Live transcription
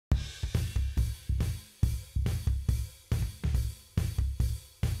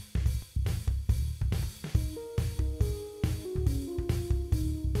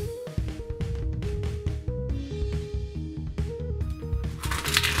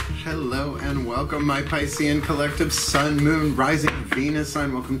Hello and welcome, my Piscean collective, Sun, Moon, Rising, Venus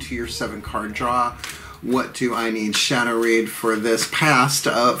sign. Welcome to your 7-card draw. What do I need shadow read for this past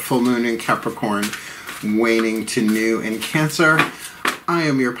full moon in Capricorn, waning to new in Cancer? I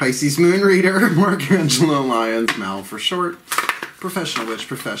am your Pisces moon reader, Angelo, Lyons, Mal for short. Professional witch,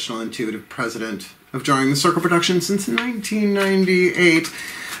 professional intuitive, president of Drawing the Circle Production since 1998.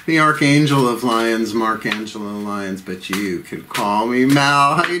 The Archangel of Lyons, Angelo Lyons, but you could call me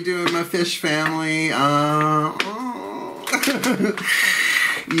Mal. How you doing, my fish family?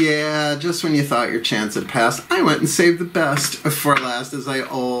 Yeah, just when you thought your chance had passed, I went and saved the best for last, as I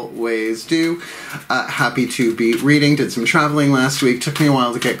always do. Happy to be reading. Did some traveling last week. Took me a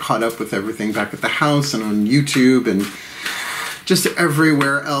while to get caught up with everything back at the house and on YouTube and just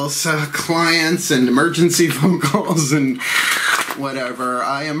everywhere else. Clients and emergency phone calls and whatever.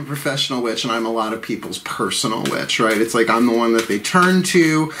 I am a professional witch, and I'm a lot of people's personal witch, right? It's like I'm the one that they turn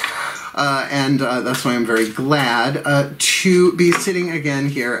to, and that's why I'm very glad to be sitting again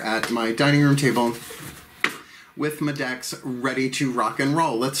here at my dining room table with my decks ready to rock and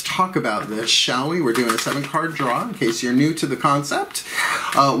roll. Let's talk about this, shall we? We're doing a 7-card draw, in case you're new to the concept.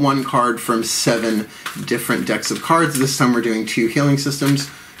 1 card from 7 different decks of cards. This time we're doing 2 healing systems,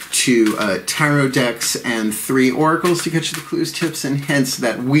 2 tarot decks, and 3 oracles to get you the clues, tips, and hints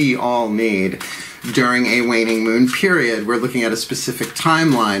that we all need during a waning moon period. We're looking at a specific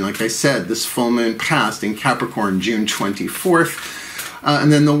timeline. Like I said, this full moon passed in Capricorn, June 24th.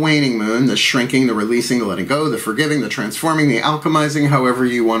 And then the waning moon, the shrinking, the releasing, the letting go, the forgiving, the transforming, the alchemizing, however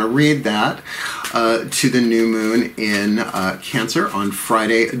you want to read that, to the new moon in Cancer on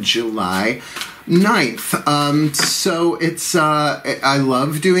Friday, July 9th. So it's, I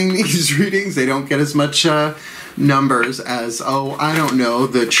love doing these readings. They don't get as much numbers as, I don't know,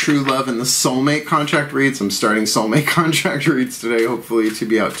 the True Love and the Soulmate contract reads. I'm starting Soulmate contract reads today, hopefully to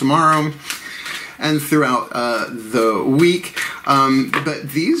be out tomorrow and throughout the week. But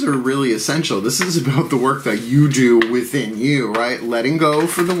these are really essential. This is about the work that you do within you, right? Letting go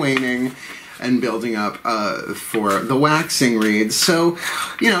for the waning and building up for the waxing reads. So,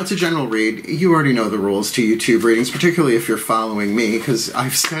 you know, it's a general read. You already know the rules to YouTube readings, particularly if you're following me, because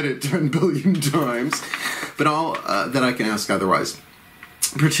I've said it 10 billion times. But all that I can ask otherwise,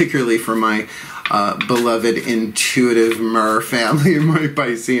 particularly for my beloved intuitive Mer family, my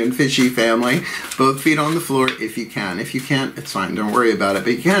Piscean fishy family, both feet on the floor if you can. If you can't, it's fine, don't worry about it.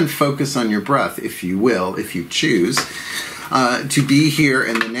 But you can focus on your breath if you will, if you choose. To be here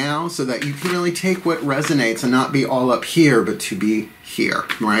in the now, so that you can really take what resonates and not be all up here, but to be here,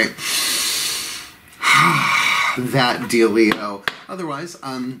 right? That dealio. Otherwise,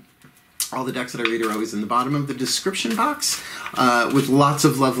 all the decks that I read are always in the bottom of the description box, with lots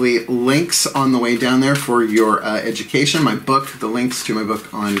of lovely links on the way down there for your education. My book, the links to my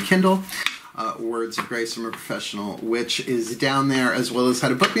book on Kindle, Words of Grace from a Professional Witch, is down there, as well as how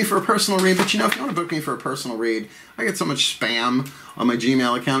to book me for a personal read. But you know, if you want to book me for a personal read, I get so much spam on my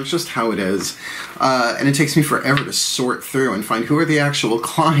Gmail account. It's just how it is. And it takes me forever to sort through and find who are the actual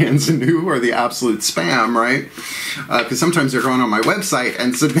clients and who are the absolute spam, right? Because sometimes they're going on my website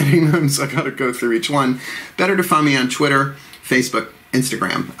and submitting them, so I gotta go through each one. Better to find me on Twitter, Facebook,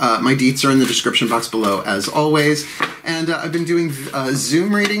 Instagram. My deets are in the description box below, as always. And I've been doing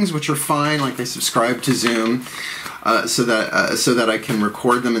Zoom readings, which are fine. Like, I subscribe to Zoom so that I can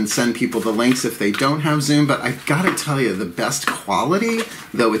record them and send people the links if they don't have Zoom. But I gotta tell you, the best quality,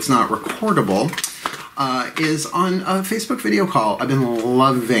 though it's not recordable, is on a Facebook video call. I've been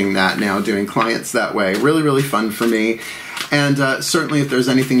loving that now, doing clients that way. Really, really fun for me. And certainly, if there's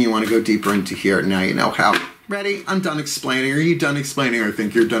anything you want to go deeper into here, now you know how. Ready? I'm done explaining. Are you done explaining, or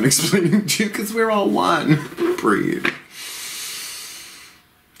think you're done explaining too? Because we're all one. Breathe.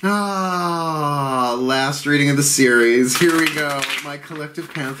 Last reading of the series. Here we go. My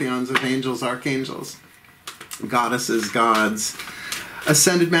collective pantheons of angels, archangels, goddesses, gods,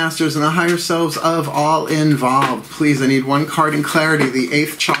 ascended masters, and the higher selves of all involved. Please, I need 1 card in clarity. The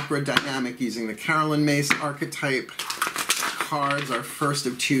 8th chakra dynamic using the Carolyn Mace archetype cards, our first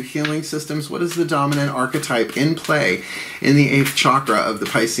of 2 healing systems. What is the dominant archetype in play in the 8th chakra of the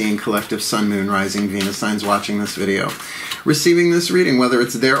Piscean collective Sun, Moon, Rising, Venus signs watching this video? Receiving this reading, whether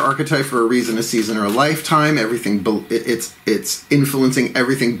it's their archetype for a reason, a season, or a lifetime, everything it's influencing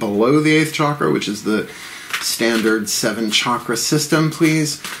everything below the 8th chakra, which is the standard 7 chakra system,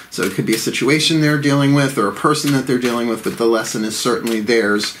 please. So it could be a situation they're dealing with or a person that they're dealing with, but the lesson is certainly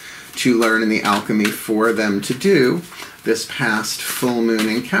theirs to learn in the alchemy for them to do this past full moon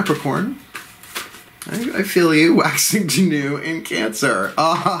in Capricorn. I feel you, waxing to new in Cancer.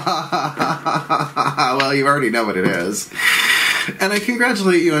 Well, you already know what it is. And I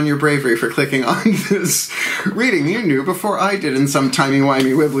congratulate you on your bravery for clicking on this reading. You knew before I did in some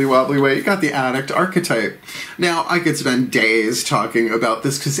timey-wimey, wibbly-wobbly way. You got the Addict archetype. Now, I could spend days talking about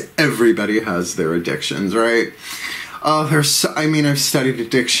this because everybody has their addictions, right? Oh, I've studied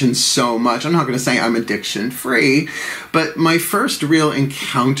addiction so much. I'm not going to say I'm addiction-free, but my first real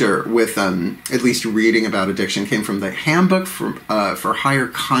encounter with, at least reading about addiction, came from the Handbook for Higher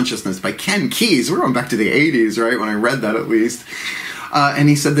Consciousness by Ken Keyes. We're going back to the 80s, right, when I read that at least. And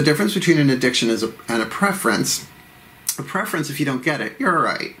he said the difference between an addiction and a preference, if you don't get it, you're all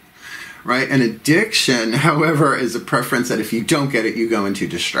right. Right? An addiction, however, is a preference that if you don't get it, you go into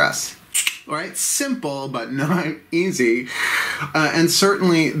distress. Right? Simple, but not easy. And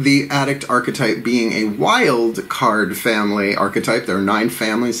certainly the Addict archetype being a wild card family archetype. There are 9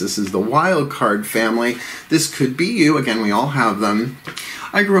 families. This is the wild card family. This could be you. Again, we all have them.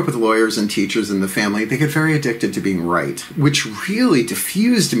 I grew up with lawyers and teachers in the family. They get very addicted to being right, which really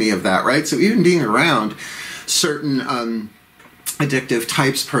diffused me of that, right? So even being around certain addictive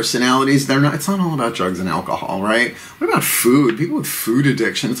types, personalities, it's not all about drugs and alcohol, right? What about food? People with food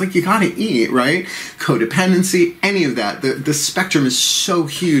addiction, it's like you gotta eat, right? Codependency, any of that. The spectrum is so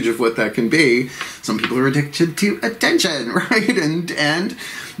huge of what that can be. Some people are addicted to attention, right? And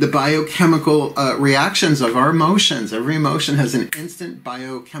the biochemical reactions of our emotions. Every emotion has an instant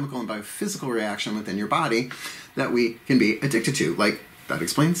biochemical and biophysical reaction within your body that we can be addicted to. Like, that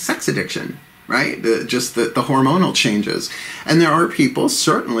explains sex addiction. Right? The hormonal changes. And there are people,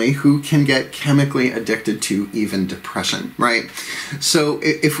 certainly, who can get chemically addicted to even depression, right? So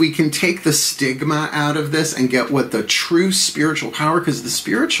if we can take the stigma out of this and get what the true spiritual power, because the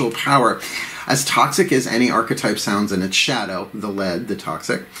spiritual power, as toxic as any archetype sounds in its shadow, the lead, the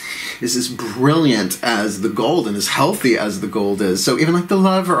toxic, is as brilliant as the gold and as healthy as the gold is. So even like the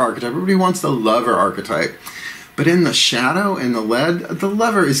lover archetype, everybody wants the lover archetype. But in the shadow, in the lead, the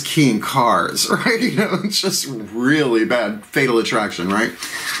lover is keying cars, right? You know, it's just really bad, fatal attraction, right?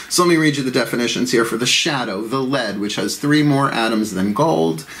 So let me read you the definitions here for the shadow, the lead, which has 3 more atoms than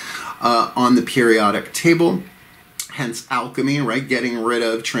gold on the periodic table. Hence alchemy, right? Getting rid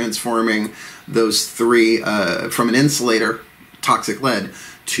of, transforming those 3 from an insulator, toxic lead,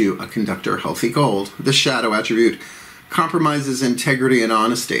 to a conductor, healthy gold. The shadow attribute compromises integrity and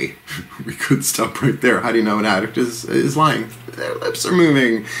honesty. We could stop right there. How do you know an addict is lying? Their lips are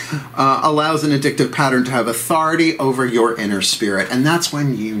moving. Allows an addictive pattern to have authority over your inner spirit. And that's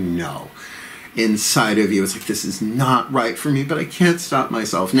when you know inside of you, it's like, this is not right for me, but I can't stop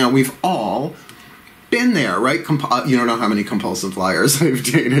myself. Now, we've all been there, right? You don't know how many compulsive liars I've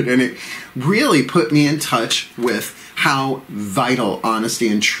dated, and it really put me in touch with how vital honesty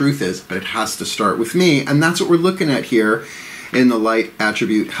and truth is, but it has to start with me, and that's what we're looking at here in the light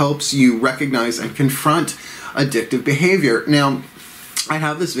attribute. Helps you recognize and confront addictive behavior. Now, I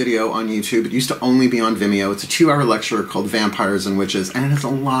have this video on YouTube. It used to only be on Vimeo. It's a 2-hour lecture called Vampires and Witches, and it has a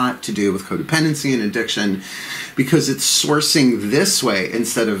lot to do with codependency and addiction because it's sourcing this way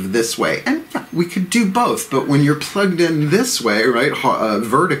instead of this way. And yeah, we could do both, but when you're plugged in this way, right,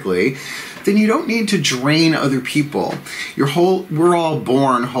 vertically, then you don't need to drain other people. We're all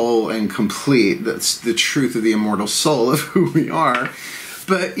born whole and complete. That's the truth of the immortal soul of who we are.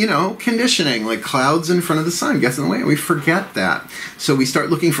 But, you know, conditioning, like clouds in front of the sun, gets in the way, and we forget that. So we start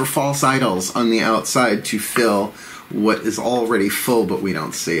looking for false idols on the outside to fill what is already full, but we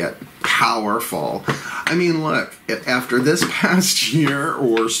don't see it. Powerful. I mean, look, after this past year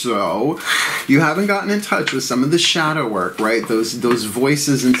or so, you haven't gotten in touch with some of the shadow work, right? Those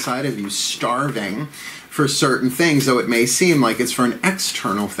voices inside of you starving for certain things, though it may seem like it's for an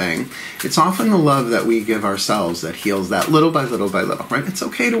external thing. It's often the love that we give ourselves that heals that little by little by little, right? It's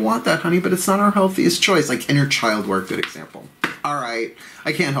okay to want that, honey, but it's not our healthiest choice. Like inner child work, good example. All right,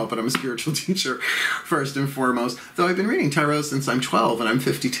 I can't help it. I'm a spiritual teacher, first and foremost, though I've been reading tarot since I'm 12 and I'm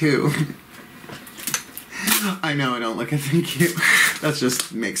 52. I know I don't look it, thank you. That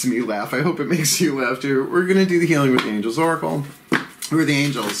just makes me laugh. I hope it makes you laugh too. We're going to do the healing with the Angels Oracle. Who are the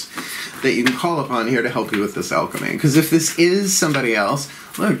angels that you can call upon here to help you with this alchemy? Because if this is somebody else,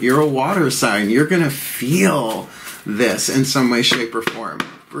 look, you're a water sign. You're going to feel this in some way, shape, or form.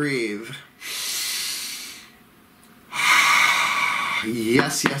 Breathe.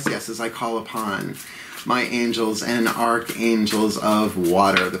 Yes, yes, yes, as I call upon my angels and archangels of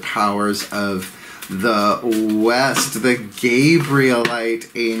water, the powers of the West, the Gabrielite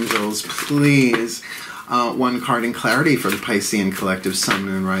angels, please. One card in clarity for the Piscean collective, Sun,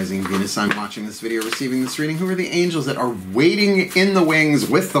 Moon, Rising, Venus. I'm watching this video, receiving this reading. Who are the angels that are waiting in the wings,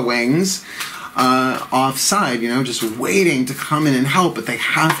 with the wings, offside, you know, just waiting to come in and help, but they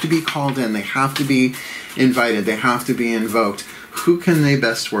have to be called in. They have to be invited. They have to be invoked. who can they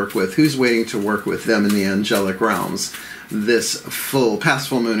best work with? Who's waiting to work with them in the angelic realms? This past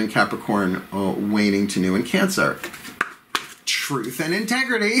full moon in Capricorn, waning to new in Cancer. Truth and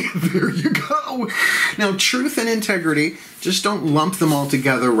integrity. There you go. Now, truth and integrity, just don't lump them all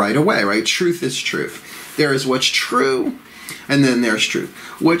together right away, right? Truth is truth. There is what's true, and then there's truth.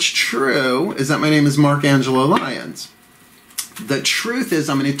 What's true is that my name is Angelo Lyons. The truth is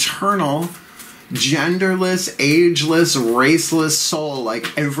I'm an eternal, genderless, ageless, raceless soul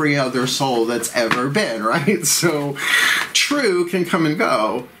like every other soul that's ever been, right? So true can come and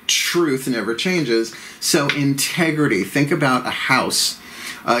go. Truth never changes. So integrity, think about a house.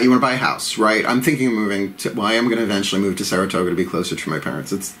 You want to buy a house, right? I'm thinking of moving to, well, I am going to eventually move to Saratoga to be closer to my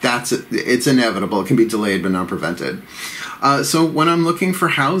parents. It's inevitable. It can be delayed but not prevented. So when I'm looking for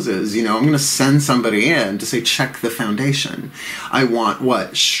houses, you know, I'm going to send somebody in to say, check the foundation. I want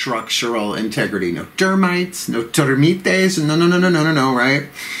what? Structural integrity. No termites, no termites, no, right?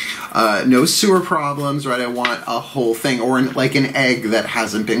 No sewer problems, right? I want a whole thing, or like an egg that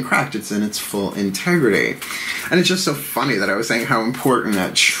hasn't been cracked. It's in its full integrity. And it's just so funny that I was saying how important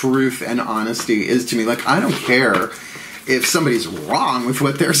that truth and honesty is to me. Like, I don't care if somebody's wrong with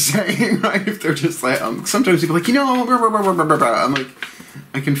what they're saying, right? If they're just like, sometimes people are like, you know, blah, blah, blah, blah, blah, blah. I'm like,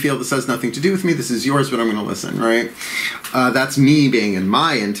 I can feel this has nothing to do with me. This is yours, but I'm going to listen, right? That's me being in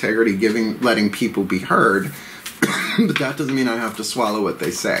my integrity, letting people be heard. But that doesn't mean I have to swallow what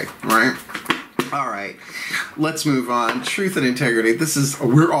they say, right? All right, let's move on. Truth and integrity.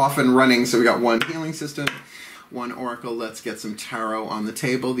 We're off and running, so we got one healing system, one oracle. Let's get some tarot on the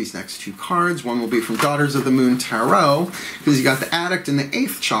table. These next two cards, one will be from Daughters of the Moon Tarot, because you got the Addict in the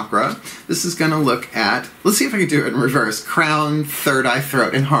 8th chakra. This is going to look at, let's see if I can do it in reverse, crown, third eye,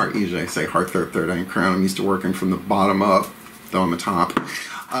 throat, and heart. Usually I say heart, third eye, and crown. I'm used to working from the bottom up, though I'm a top.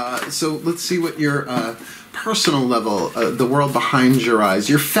 So let's see what your personal level, the world behind your eyes,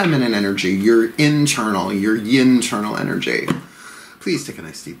 your feminine energy, your internal, your yin-internal energy. Please take a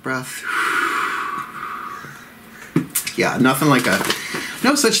nice deep breath. Yeah, nothing like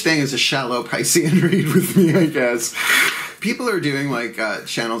no such thing as a shallow Piscean read with me, I guess. People are doing like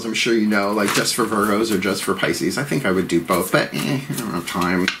channels, I'm sure you know, like just for Virgos or just for Pisces. I think I would do both, but I don't have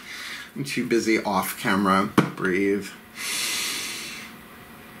time. I'm too busy off camera. Breathe.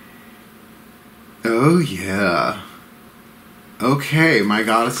 Oh, yeah. Okay, my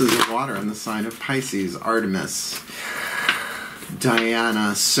goddesses of water in the sign of Pisces. Artemis,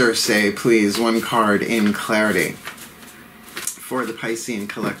 Diana, Circe, please, one card in clarity. For the Piscean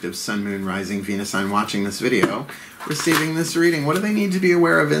collective, Sun, Moon, Rising, Venus sign watching this video, receiving this reading, what do they need to be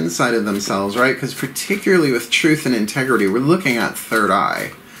aware of inside of themselves, right? Because particularly with truth and integrity, we're looking at third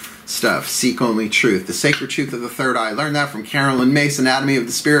eye stuff. Seek only truth. The sacred truth of the third eye. Learned that from Carolyn Mace, Anatomy of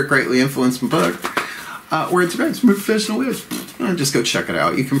the Spirit, greatly influenced my book. Words of professional ways. Just go check it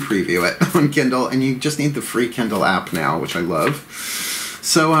out. You can preview it on Kindle, and you just need the free Kindle app now, which I love.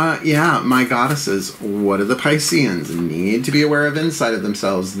 So, yeah, my goddesses, what do the Pisceans need to be aware of inside of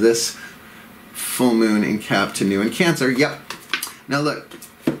themselves this full moon in Cap to new in Cancer? Yep. Now look.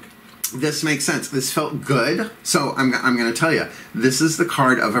 This makes sense. This felt good. So I'm going to tell you, this is the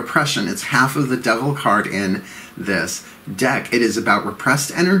card of oppression. It's half of the devil card in this deck. It is about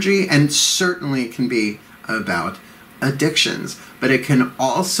repressed energy and certainly can be about addictions. But it can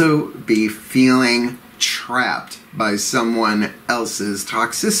also be feeling trapped by someone else's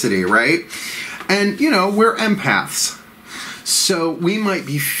toxicity, right? And, you know, we're empaths. So we might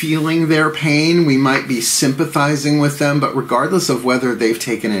be feeling their pain, we might be sympathizing with them, but regardless of whether they've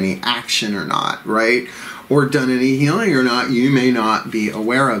taken any action or not, right, or done any healing or not, you may not be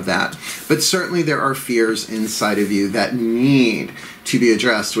aware of that. But certainly there are fears inside of you that need to be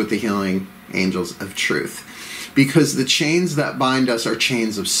addressed with the healing angels of truth. Because the chains that bind us are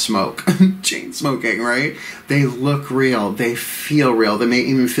chains of smoke. Chain smoking, right? They look real, they feel real, they may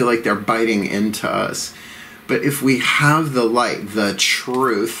even feel like they're biting into us. But if we have the light, the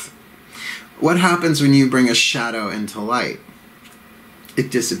truth, what happens when you bring a shadow into light? It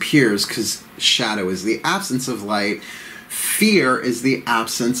disappears because shadow is the absence of light. Fear is the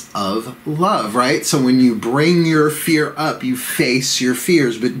absence of love, right? So when you bring your fear up, you face your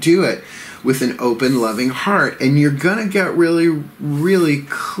fears, but do it with an open, loving heart. And you're going to get really, really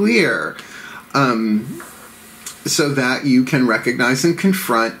clear so that you can recognize and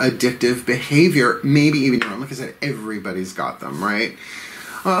confront addictive behavior, maybe even your own. Like I said, everybody's got them, right?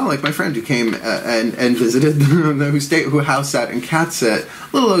 Well, like my friend who came and visited, who house sat and cat sit,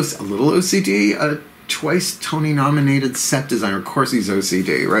 a little OCD, twice Tony-nominated set designer. Of course he's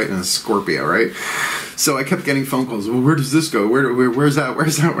OCD, right? And a Scorpio, right? So I kept getting phone calls. Well, where does this go? Where's that?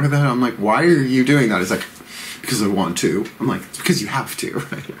 Where's that? I'm like, why are you doing that? He's like, because I want to. I'm like, it's because you have to,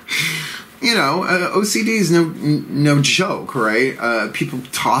 right? You know, OCD is no joke, right? People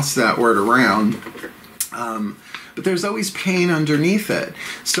toss that word around. But there's always pain underneath it.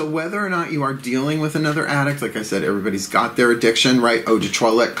 So whether or not you are dealing with another addict, like I said, everybody's got their addiction, right? Eau de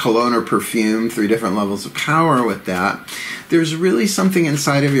toilette, cologne, or perfume, 3 different levels of power with that. There's really something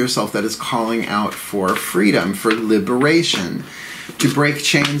inside of yourself that is calling out for freedom, for liberation, to break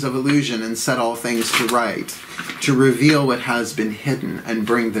chains of illusion and set all things to right, to reveal what has been hidden and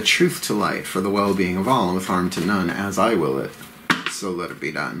bring the truth to light for the well-being of all and with harm to none, as I will it. So let it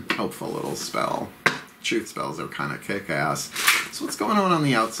be done. Helpful little spell. Truth spells are kind of kick-ass. So what's going on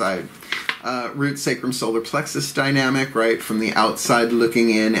the outside? Root, sacrum, solar plexus dynamic, right? From the outside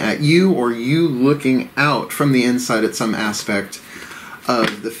looking in at you, or you looking out from the inside at some aspect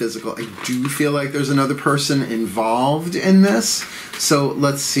of the physical. I do feel like there's another person involved in this. So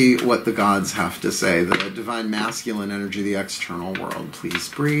let's see what the gods have to say. The divine masculine energy, the external world. Please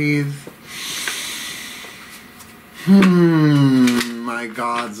breathe. My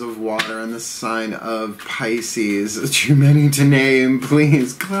gods of water and the sign of Pisces. Too many to name,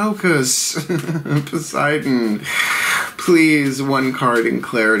 please. Glaucus, Poseidon. Please, 1 card in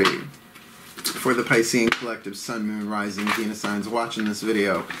clarity. For the Piscean collective, Sun, Moon, Rising, Venus signs watching this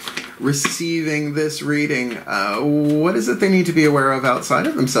video, receiving this reading, what is it they need to be aware of outside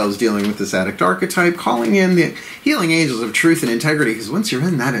of themselves dealing with this addict archetype, calling in the healing angels of truth and integrity, because once you're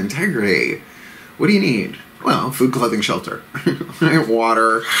in that integrity, what do you need? Well, food, clothing, shelter,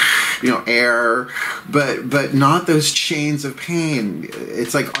 water, you know, air, but not those chains of pain.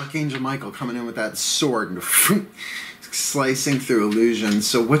 It's like Archangel Michael coming in with that sword and slicing through illusions.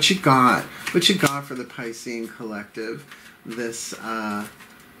 So what you got? What you got for the Piscean collective? This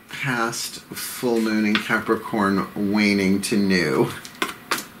past full moon in Capricorn waning to new.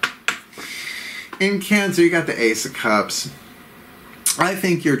 In Cancer, you got the Ace of Cups. I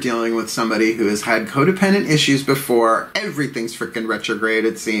think you're dealing with somebody who has had codependent issues before. Everything's freaking retrograde,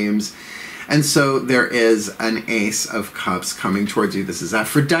 it seems. And so there is an Ace of Cups coming towards you. This is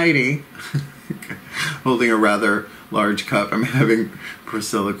Aphrodite holding a rather large cup. I'm having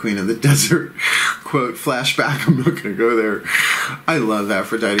Priscilla, Queen of the Desert quote flashback. I'm not going to go there. I love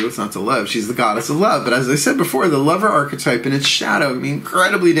Aphrodite. What's not to love? She's the goddess of love. But as I said before, the lover archetype in its shadow can be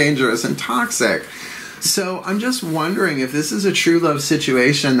incredibly dangerous and toxic. So I'm just wondering if this is a true love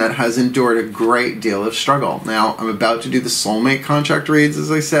situation that has endured a great deal of struggle. Now, I'm about to do the soulmate contract reads,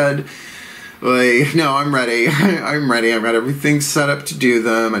 as I said. Like, no, I'm ready. I'm ready. I've got everything set up to do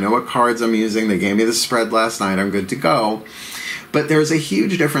them. I know what cards I'm using. They gave me the spread last night. I'm good to go. But there's a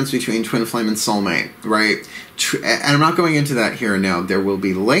huge difference between twin flame and soulmate, right? And I'm not going into that here and now. There will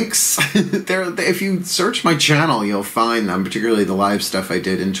be links. If you search my channel, you'll find them, particularly the live stuff I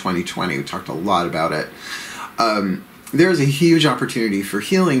did in 2020. We talked a lot about it. There's a huge opportunity for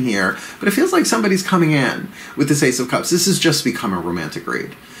healing here, but it feels like somebody's coming in with this Ace of Cups. This has just become a romantic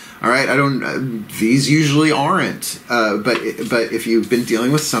read. All right, I don't. These usually aren't, but if you've been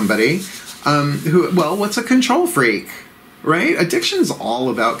dealing with somebody who, well, what's a control freak? Right? Addiction is all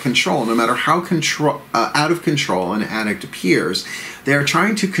about control. No matter how out of control an addict appears, they are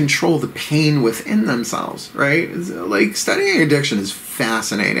trying to control the pain within themselves, right? It's like, studying addiction is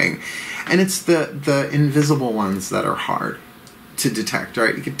fascinating. And it's the invisible ones that are hard to detect,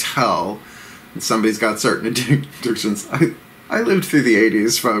 right? You can tell when somebody's got certain addictions. I lived through the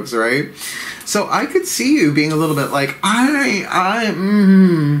 80s, folks, right? So I could see you being a little bit like,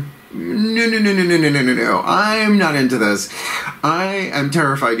 no, I'm not into this. I am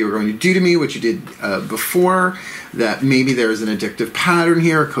terrified you are going to do to me what you did before, that maybe there is an addictive pattern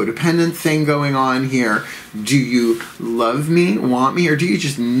here, a codependent thing going on here. Do you love me, want me, or do you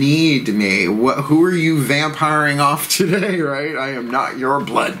just need me? Who are you vampiring off today, right? I am not your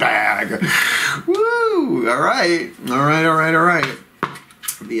blood bag. Woo! All right.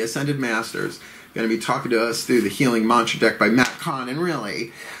 The Ascended Masters going to be talking to us through the Healing Mantra deck by Matt Kahn. And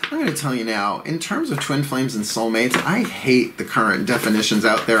really, I'm going to tell you now, in terms of twin flames and soulmates, I hate the current definitions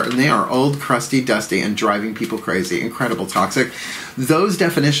out there, and they are old, crusty, dusty, and driving people crazy, incredible, toxic. Those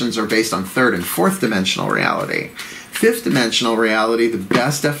definitions are based on 3rd and 4th dimensional reality. 5th dimensional reality, the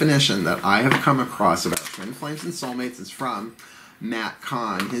best definition that I have come across about twin flames and soulmates is from Matt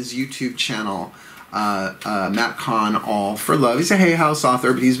Kahn, his YouTube channel, Matt Kahn, All for Love. He's a Hay House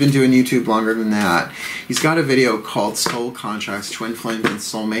author, but he's been doing YouTube longer than that. He's got a video called Soul Contracts, Twin Flames and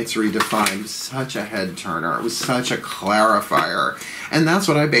Soulmates Redefined. It was such a head turner. It was such a clarifier. And that's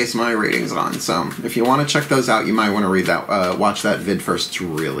what I base my readings on. So if you want to check those out, you might want to read that, watch that vid first. It's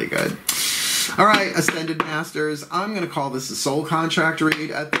really good. All right, Ascended Masters, I'm going to call this a soul contract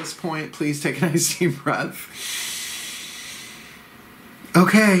read at this point. Please take a nice deep breath.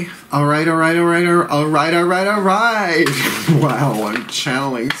 Okay. All right. Wow, I'm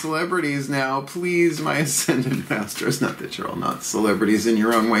channeling celebrities now. Please, my Ascended Masters. Not that you're all not celebrities in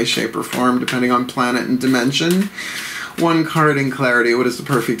your own way, shape, or form, depending on planet and dimension. One card in clarity. What is the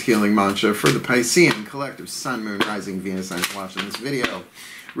perfect healing mantra for the Piscean collective Sun, Moon, Rising, Venus signs watching this video?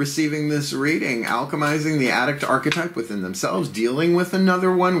 Receiving this reading, alchemizing the addict archetype within themselves, dealing with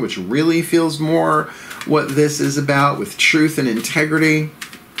another one, which really feels more what this is about, with truth and integrity.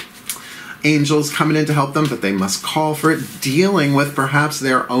 Angels coming in to help them, but they must call for it. Dealing with perhaps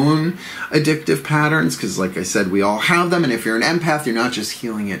their own addictive patterns, because like I said, we all have them, and if you're an empath, you're not just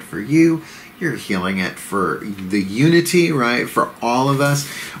healing it for you, you're healing it for the unity, right? For all of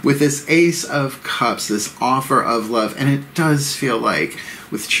us. With this Ace of Cups, this offer of love, and it does feel like,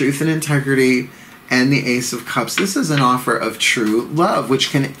 with truth and integrity and the Ace of Cups, this is an offer of true love, which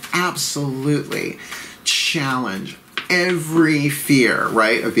can absolutely challenge every fear,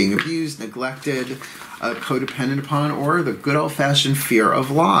 right? Of being abused, neglected, codependent upon, or the good old-fashioned fear of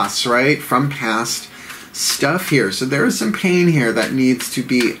loss, right? From past stuff here. So there is some pain here that needs to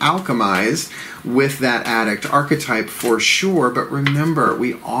be alchemized with that addict archetype for sure. But remember,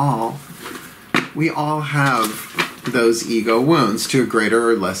 we all have those ego wounds to a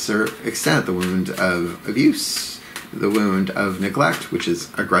greater or lesser extent. The wound of abuse, the wound of neglect, which is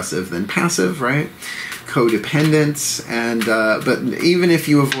aggressive than passive, right? Codependence, and but even if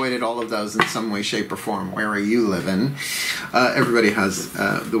you avoided all of those in some way, shape, or form, where are you living? Everybody has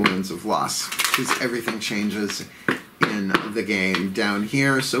the wounds of loss, because everything changes in the game down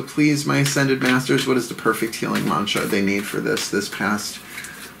here. So please, my Ascended Masters, what is the perfect healing mantra they need for this past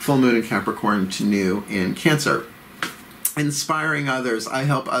full moon in Capricorn to new in Cancer? Inspiring others. I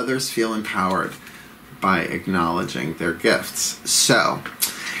help others feel empowered by acknowledging their gifts. So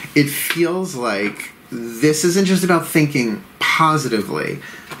it feels like this isn't just about thinking positively.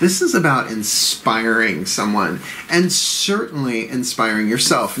 This is about inspiring someone, and certainly inspiring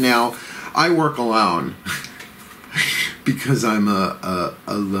yourself. Now, I work alone because I'm a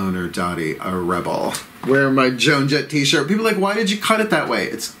loner dotty, a rebel. Wearing my Joan Jett t-shirt. People are like, why did you cut it that way?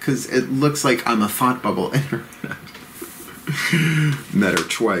 It's because it looks like I'm a thought bubble internet. Met her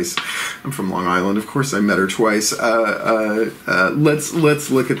twice. I'm from Long Island. Of course I met her twice. Let's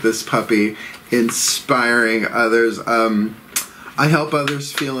look at this puppy. Inspiring others. I help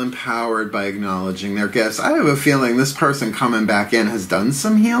others feel empowered by acknowledging their gifts. I have a feeling this person coming back in has done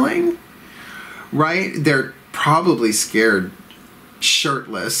some healing, right? They're probably scared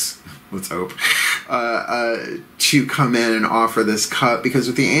shirtless, let's hope, to come in and offer this cup, because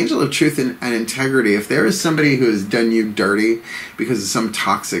with the Angel of Truth and Integrity, if there is somebody who has done you dirty because of some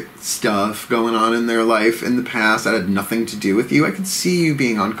toxic stuff going on in their life in the past that had nothing to do with you, I could see you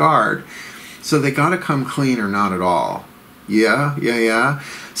being on guard. So they got to come clean or not at all. Yeah.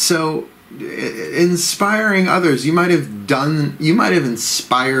 So inspiring others, you might have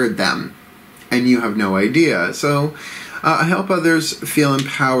inspired them and you have no idea. So help others feel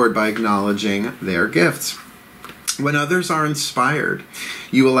empowered by acknowledging their gifts. When others are inspired,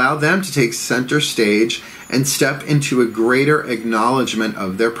 you allow them to take center stage and step into a greater acknowledgement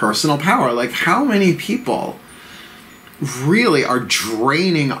of their personal power. Like, how many people really are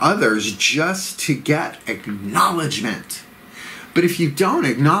draining others just to get acknowledgement? But if you don't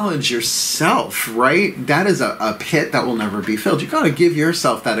acknowledge yourself, right, that is a pit that will never be filled. You got to give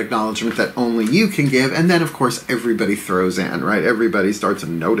yourself that acknowledgement that only you can give. And then, of course, everybody throws in, right? Everybody starts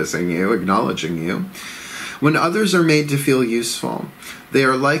noticing you, acknowledging you. When others are made to feel useful, they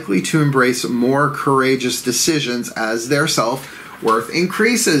are likely to embrace more courageous decisions as their self-worth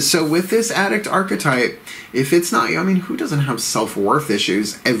increases. So with this addict archetype, if it's not you, I mean, who doesn't have self-worth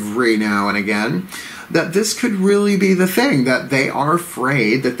issues every now and again? That this could really be the thing, that they are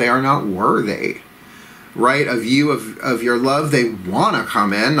afraid that they are not worthy, right, of you, of your love. They want to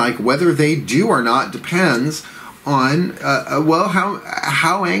come in, like whether they do or not depends on, well,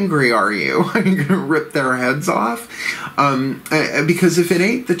 how angry are you? Are you going to rip their heads off? Because if it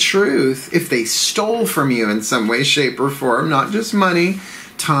ain't the truth, if they stole from you in some way, shape, or form, not just money,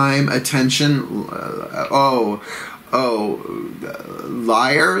 time, attention,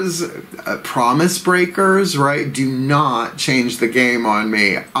 liars, promise breakers, right? Do not change the game on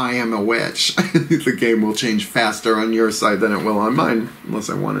me. I am a witch. The game will change faster on your side than it will on mine, unless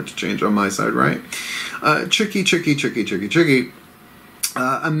I want it to change on my side, right? Tricky.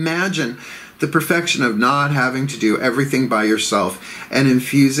 Imagine The perfection of not having to do everything by yourself and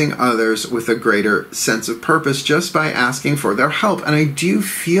infusing others with a greater sense of purpose just by asking for their help. And I do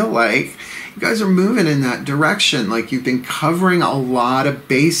feel like you guys are moving in that direction. Like you've been covering a lot of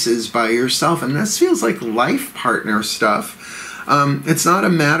bases by yourself. And this feels like life partner stuff. It's not a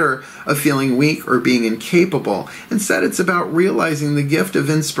matter of feeling weak or being incapable. Instead, it's about realizing the gift of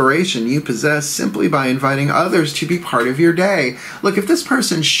inspiration you possess simply by inviting others to be part of your day. Look, if this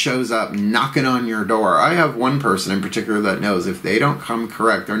person shows up knocking on your door, I have one person in particular that knows if they don't come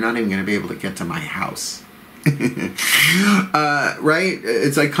correct, they're not even going to be able to get to my house. Right?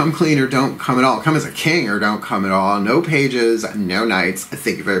 It's like come clean or don't come at all. Come as a king or don't come at all. No pages, no knights.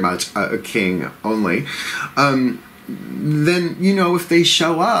 Thank you very much. A king only. Then, you know, if they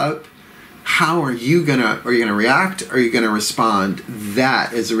show up, how are you gonna react? Are you gonna respond?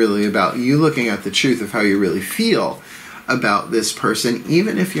 That is really about you looking at the truth of how you really feel about this person,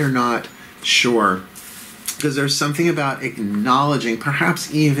 even if you're not sure. Because there's something about acknowledging,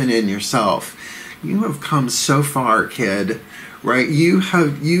 perhaps even in yourself, you have come so far, kid, right? You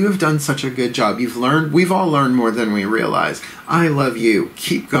have done such a good job. We've all learned more than we realize. I love you.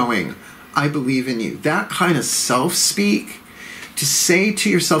 Keep going. I believe in you. That kind of self-speak, to say to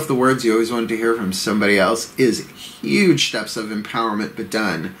yourself the words you always wanted to hear from somebody else, is huge steps of empowerment, but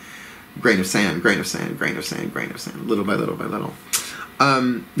done grain of sand, grain of sand, grain of sand, grain of sand, little by little by little.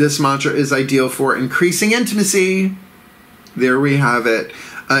 This mantra is ideal for increasing intimacy. There we have it.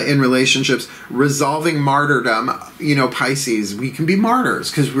 In relationships, resolving martyrdom. You know, Pisces, we can be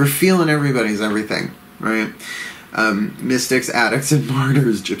martyrs because we're feeling everybody's everything, right? Mystics, addicts, and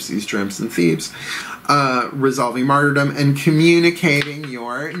martyrs, gypsies, tramps, and thieves. Resolving martyrdom and communicating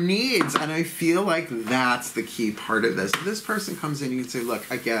your needs. And I feel like that's the key part of this. If this person comes in, you can say, look,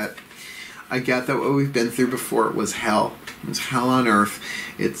 I get that what we've been through before was hell. It was hell on earth.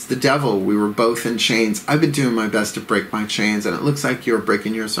 It's the devil. We were both in chains. I've been doing my best to break my chains, and it looks like you're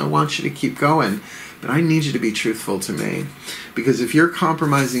breaking yours, so I want you to keep going. But I need you to be truthful to me. Because if you're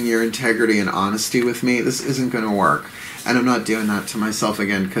compromising your integrity and honesty with me, this isn't going to work. And I'm not doing that to myself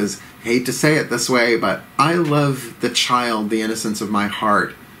again, because I hate to say it this way, but I love the child, the innocence of my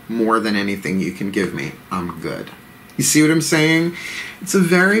heart, more than anything you can give me. I'm good. You see what I'm saying? It's a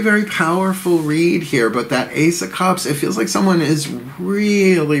very, very powerful read here, but that Ace of Cups, it feels like someone is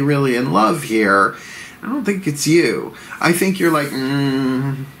really, really in love here. I don't think it's you. I think you're like,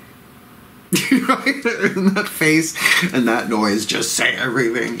 and that face and that noise just say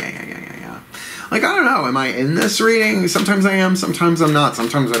everything. Yeah. Like, I don't know, am I in this reading? Sometimes I am, sometimes I'm not.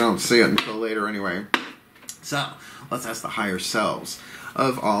 Sometimes I don't see it until later anyway. So, let's ask the higher selves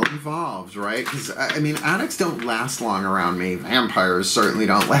of all involved, right? Because, I mean, addicts don't last long around me. Vampires certainly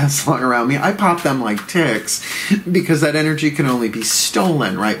don't last long around me. I pop them like ticks because that energy can only be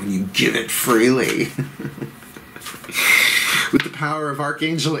stolen, right, when you give it freely. With the power of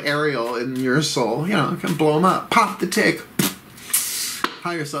Archangel Ariel in your soul, you know, it can blow them up. Pop the tick.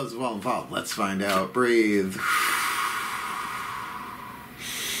 Higher selves of all involved. Let's find out. Breathe.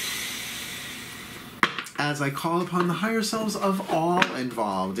 As I call upon the higher selves of all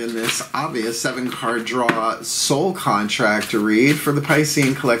involved in this obvious 7-card draw soul contract to read for the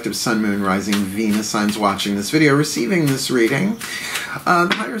Piscean collective Sun, Moon, Rising, Venus signs watching this video, receiving this reading.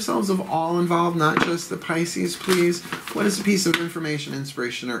 The higher selves of all involved, not just the Pisces, please. What is a piece of information,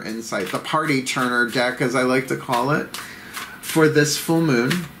 inspiration, or insight? The party turner deck, as I like to call it, for this full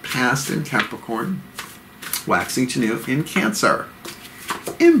moon, past in Capricorn, waxing to new in Cancer.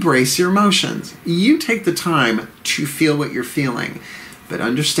 Embrace your emotions. You take the time to feel what you're feeling. But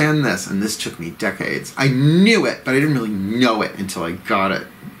understand this, and this took me decades. I knew it, but I didn't really know it until I got it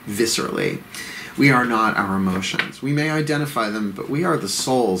viscerally. We are not our emotions. We may identify them, but we are the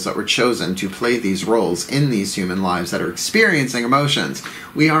souls that were chosen to play these roles in these human lives that are experiencing emotions.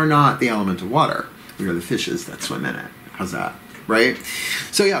 We are not the element of water. We are the fishes that swim in it. How's that? Right?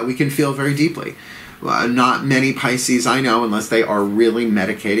 So yeah, we can feel very deeply. Not many Pisces I know, unless they are really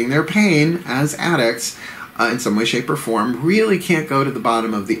medicating their pain as addicts in some way, shape, or form, really can't go to the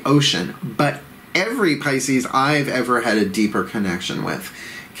bottom of the ocean. But every Pisces I've ever had a deeper connection with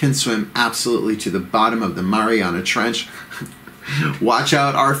can swim absolutely to the bottom of the Mariana Trench. Watch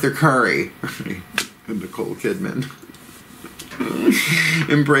out, Arthur Curry and Nicole Kidman.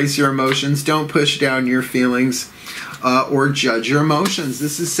 Embrace your emotions. Don't push down your feelings. Or judge your emotions.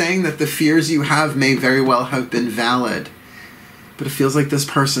 This is saying that the fears you have may very well have been valid. But it feels like this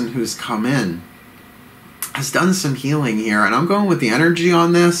person who's come in has done some healing here. And I'm going with the energy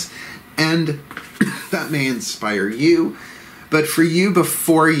on this. And that may inspire you. But for you,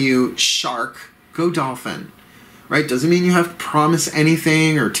 before you, shark, go dolphin. right? Doesn't mean you have to promise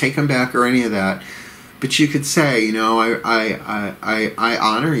anything or take them back or any of that. But you could say, you know, I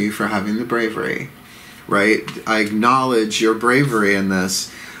honor you for having the bravery, right? I acknowledge your bravery in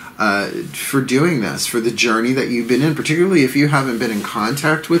this, for doing this, for the journey that you've been in, particularly if you haven't been in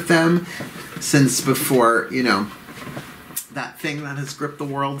contact with them since before, you know, that thing that has gripped the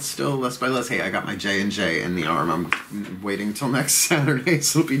world still less by less. Hey, I got my J&J in the arm. I'm waiting till next Saturday,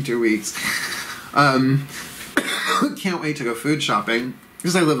 so it'll be 2 weeks. Can't wait to go food shopping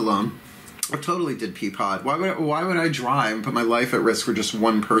because I live alone. I totally did Peapod. Why would I drive and put my life at risk for just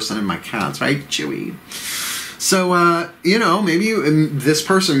one person and my cats, right? Chewy. So, you know, maybe this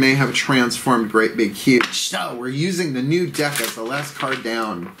person may have a transformed great big huge. So, we're using the new deck as the last card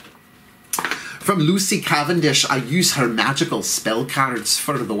down. From Lucy Cavendish, I use her magical spell cards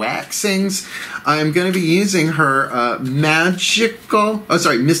for the waxings. I'm going to be using her mystical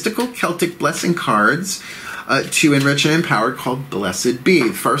Celtic blessing cards to enrich and empower, called Blessed Be.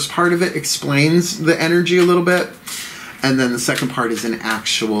 The first part of it explains the energy a little bit, and then the second part is an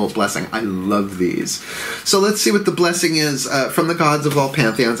actual blessing. I love these. So let's see what the blessing is from the gods of all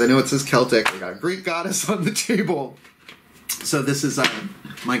pantheons. I know it says Celtic. We got a Greek goddess on the table. So this is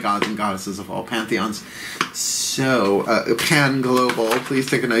my gods and goddesses of all pantheons. So, pan global, please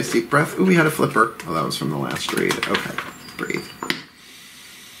take a nice deep breath. Ooh, we had a flipper. Oh, that was from the last read. Okay, breathe.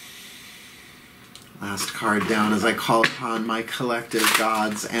 Last card down as I call upon my collective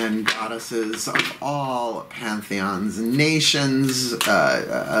gods and goddesses of all pantheons, nations,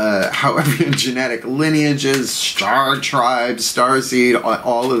 however, genetic lineages, star tribes, starseed,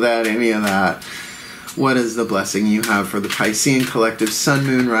 all of that, any of that. What is the blessing you have for the Piscean collective, sun,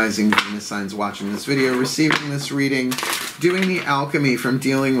 moon, rising, Venus signs watching this video, receiving this reading, doing the alchemy from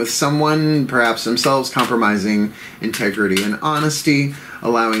dealing with someone, perhaps themselves, compromising integrity and honesty,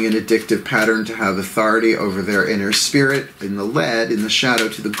 allowing an addictive pattern to have authority over their inner spirit, in the lead, in the shadow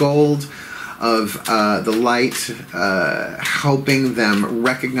to the gold of the light, helping them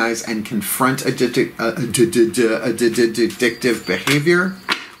recognize and confront addictive behavior.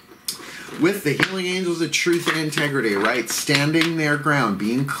 With the healing angels of truth and integrity, right? Standing their ground,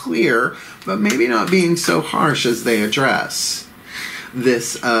 being clear, but maybe not being so harsh as they address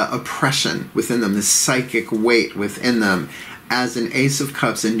this oppression within them, this psychic weight within them. As an Ace of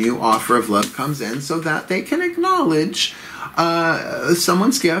Cups, a new offer of love comes in so that they can acknowledge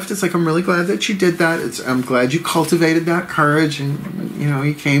someone's gift. It's like, I'm really glad that you did that. I'm glad you cultivated that courage and, you know,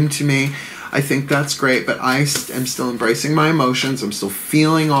 you came to me. I think that's great, but I am still embracing my emotions. I'm still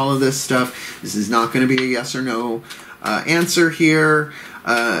feeling all of this stuff. This is not going to be a yes or no answer here.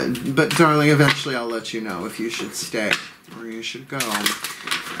 But darling, eventually I'll let you know if you should stay or you should go.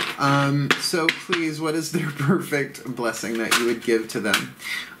 So please, what is their perfect blessing that you would give to them?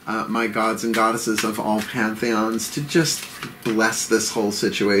 My gods and goddesses of all pantheons, to just bless this whole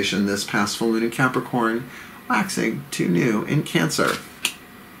situation, this past full moon in Capricorn, waxing to new in Cancer.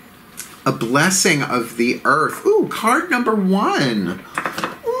 A blessing of the earth. Ooh, card number 1.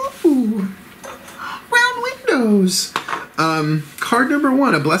 Ooh, round windows. Card number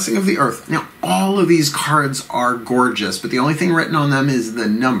 1, a blessing of the earth. Now, all of these cards are gorgeous, but the only thing written on them is the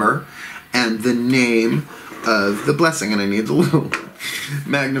number and the name of the blessing. And I need the little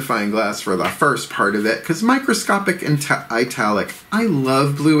magnifying glass for the first part of it, because microscopic and italic. I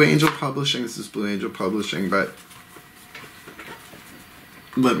love Blue Angel Publishing. This is Blue Angel Publishing, but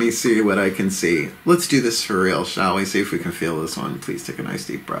let me see what I can see. Let's do this for real, shall we? See if we can feel this one. Please take a nice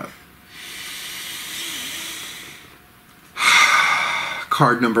deep breath.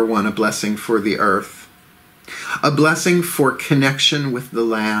 Card number 1, a blessing for the earth. A blessing for connection with the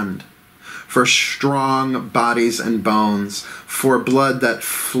land, for strong bodies and bones, for blood that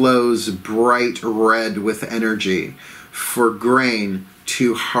flows bright red with energy, for grain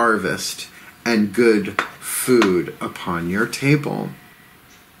to harvest, and good food upon your table.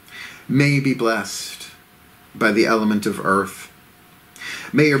 May you be blessed by the element of earth.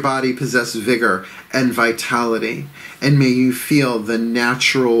 May your body possess vigor and vitality, and may you feel the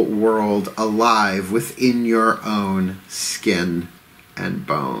natural world alive within your own skin and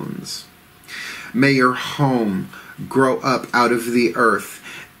bones. May your home grow up out of the earth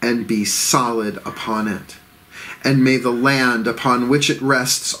and be solid upon it. And may the land upon which it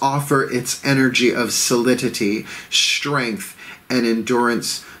rests offer its energy of solidity, strength, and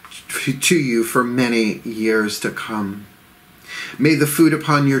endurance to you for many years to come. May the food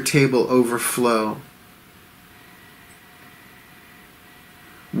upon your table overflow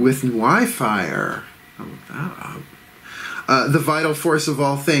with Wi-Fi. The vital force of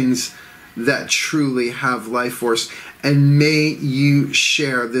all things that truly have life force. And may you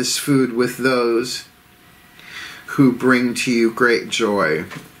share this food with those who bring to you great joy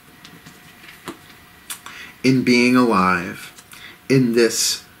in being alive in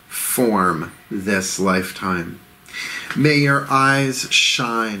this form, this lifetime. May your eyes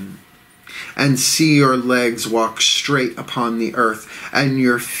shine and see your legs walk straight upon the earth and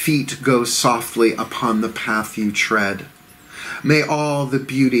your feet go softly upon the path you tread. May all the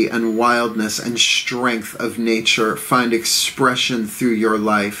beauty and wildness and strength of nature find expression through your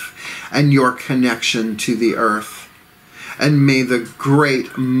life and your connection to the earth. And may the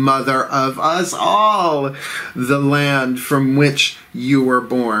great mother of us all, the land from which you were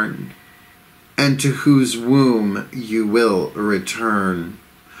born, and to whose womb you will return,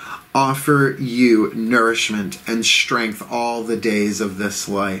 offer you nourishment and strength all the days of this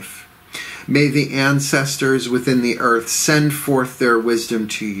life. May the ancestors within the earth send forth their wisdom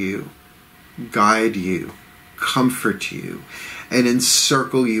to you, guide you, comfort you, and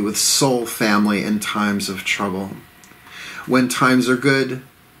encircle you with soul family in times of trouble. When times are good,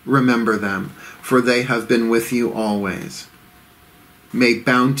 remember them, for they have been with you always. May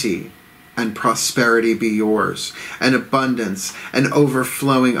bounty and prosperity be yours, and abundance and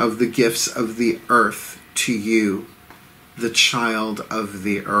overflowing of the gifts of the earth to you, the child of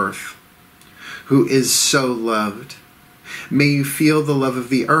the earth, who is so loved. May you feel the love of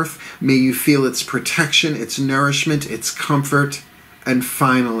the earth. May you feel its protection, its nourishment, its comfort. And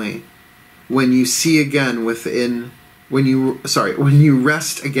finally, when you see again when you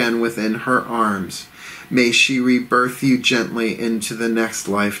rest again within her arms, may she rebirth you gently into the next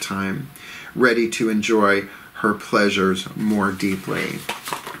lifetime, ready to enjoy her pleasures more deeply.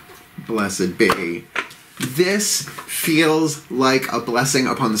 Blessed be. This feels like a blessing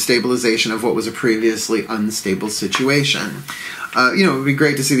upon the stabilization of what was a previously unstable situation. It would be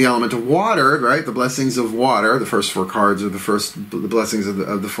great to see the element of water, right? The blessings of water. The first 4 cards are the blessings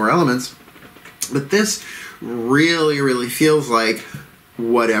of the 4 elements. But this really, really feels like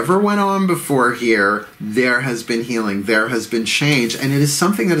whatever went on before here, there has been healing, there has been change, and it is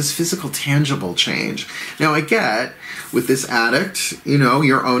something that is physical, tangible change. Now, I get with this addict,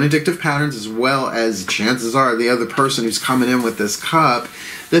 your own addictive patterns, as well as chances are the other person who's coming in with this cup,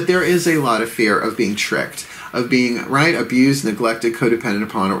 that there is a lot of fear of being tricked, of being, abused, neglected, codependent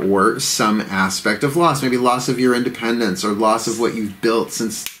upon, or some aspect of loss. Maybe loss of your independence, or loss of what you've built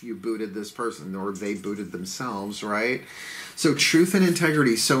since you booted this person, or they booted themselves, right? So truth and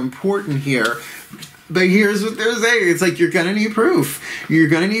integrity is so important here. But here's what they're saying. It's like, you're going to need proof. You're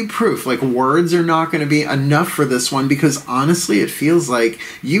going to need proof. Like, words are not going to be enough for this one, because honestly, it feels like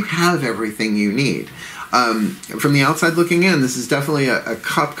you have everything you need. From the outside looking in, this is definitely a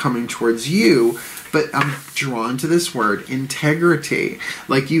cup coming towards you. But I'm drawn to this word, integrity.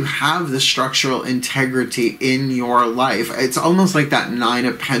 Like, you have the structural integrity in your life. It's almost like that 9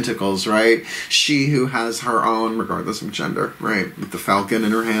 of Pentacles, right? She who has her own, regardless of gender, right? With the falcon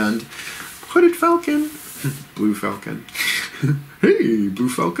in her hand. Hooded falcon. Blue falcon. Hey, blue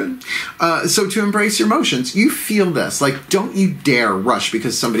falcon. So to embrace your emotions, you feel this. Like, don't you dare rush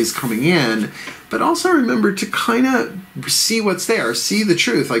because somebody's coming in. But also remember to kind of see what's there. See the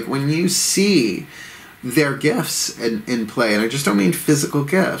truth. Like, when you see their gifts in play, and I just don't mean physical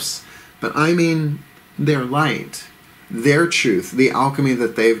gifts, but I mean their light, their truth, the alchemy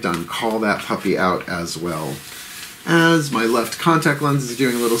that they've done. Call that puppy out as well. As my left contact lens is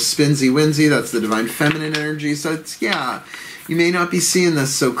doing a little spinsy-winsy, that's the divine feminine energy. So it's, you may not be seeing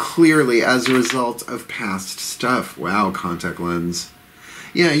this so clearly as a result of past stuff. Wow, contact lens.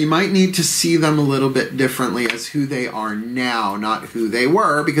 Yeah, you might need to see them a little bit differently as who they are now, not who they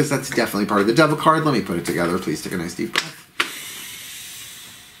were, because that's definitely part of the Devil card. Let me put it together. Please take a nice deep breath.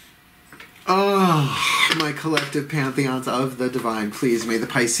 Oh, my collective pantheons of the divine, please may the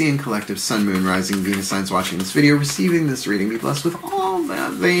Piscean collective, Sun, Moon, Rising, Venus signs watching this video, receiving this reading, be blessed with all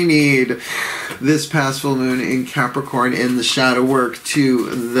that they need. This past full moon in Capricorn, in the shadow work to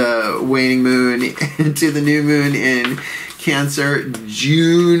the waning moon, to the new moon in Cancer,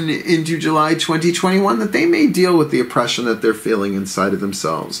 June into July 2021, that they may deal with the oppression that they're feeling inside of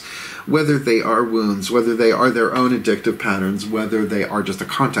themselves. Whether they are wounds, whether they are their own addictive patterns, whether they are just a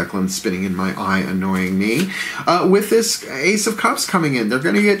contact lens spinning in my eye annoying me. With this Ace of Cups coming in, they're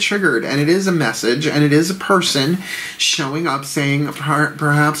going to get triggered, and it is a message, and it is a person showing up saying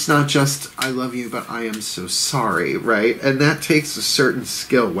perhaps not just, I love you, but I am so sorry, right? And that takes a certain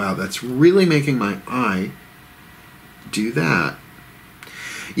skill. Wow, that's really making my eye do that.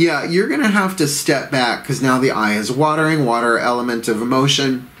 Yeah, you're going to have to step back, because now the eye is watering, water element of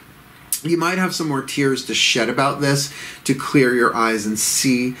emotion. You might have some more tears to shed about this to clear your eyes and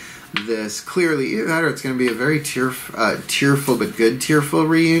see this clearly, either that or it's going to be a very tearful but good tearful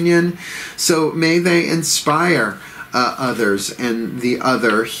reunion. So may they inspire others and the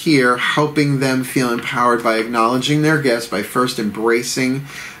other here, helping them feel empowered by acknowledging their gifts, by first embracing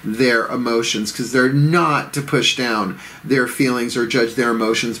their emotions, because they're not to push down their feelings or judge their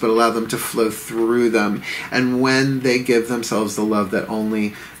emotions, but allow them to flow through them. And when they give themselves the love that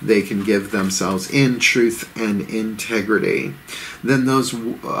only they can give themselves in truth and integrity, then those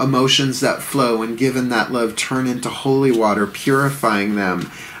emotions that flow and given that love turn into holy water, purifying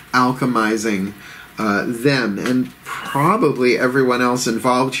them, alchemizing them, and probably everyone else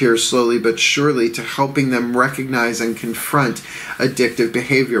involved here, slowly but surely, to helping them recognize and confront addictive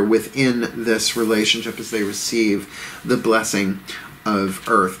behavior within this relationship as they receive the blessing of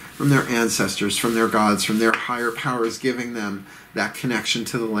earth from their ancestors, from their gods, from their higher powers, giving them that connection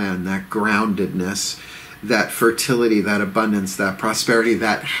to the land, that groundedness, that fertility, that abundance, that prosperity,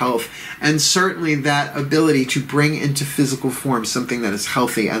 that health, and certainly that ability to bring into physical form something that is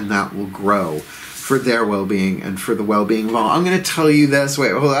healthy and that will grow for their well-being and for the well-being of all. I'm going to tell you this.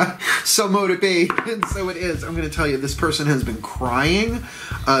 Wait, hold on. So mote it be, and so it is. I'm going to tell you, this person has been crying.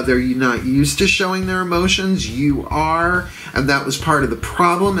 They're not used to showing their emotions. You are, and that was part of the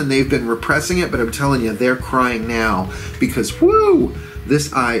problem, and they've been repressing it, but I'm telling you, they're crying now because, woo,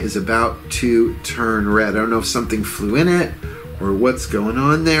 this eye is about to turn red. I don't know if something flew in it or what's going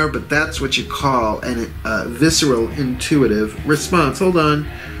on there, but that's what you call a visceral, intuitive response. Hold on.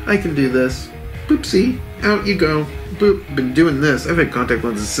 I can do this. Boopsie, out you go. Boop, been doing this. I've had contact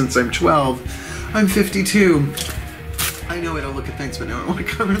lenses since I'm 12. I'm 52. I know I don't look at things, but now I want to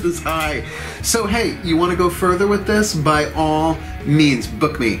cover this eye. So hey, you want to go further with this? By all means,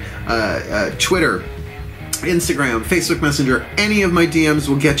 book me. Twitter, Instagram, Facebook Messenger, any of my DMs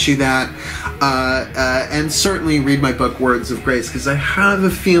will get you that. And certainly read my book, Words of Grace, because I have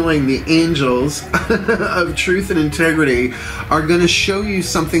a feeling the angels of truth and integrity are going to show you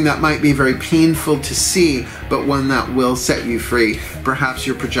something that might be very painful to see, but one that will set you free. Perhaps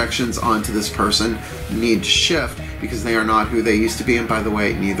your projections onto this person need to shift because they are not who they used to be, and by the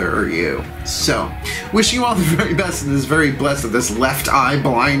way, neither are you. So, wishing you all the very best in this very blessed of this left eye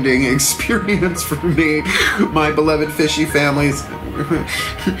blinding experience for me, my beloved fishy families.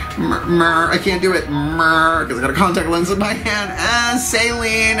 I can't do it because I got a contact lens in my hand.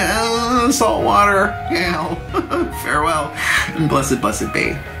 Saline, salt water. Farewell, and blessed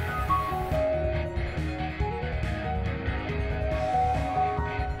be.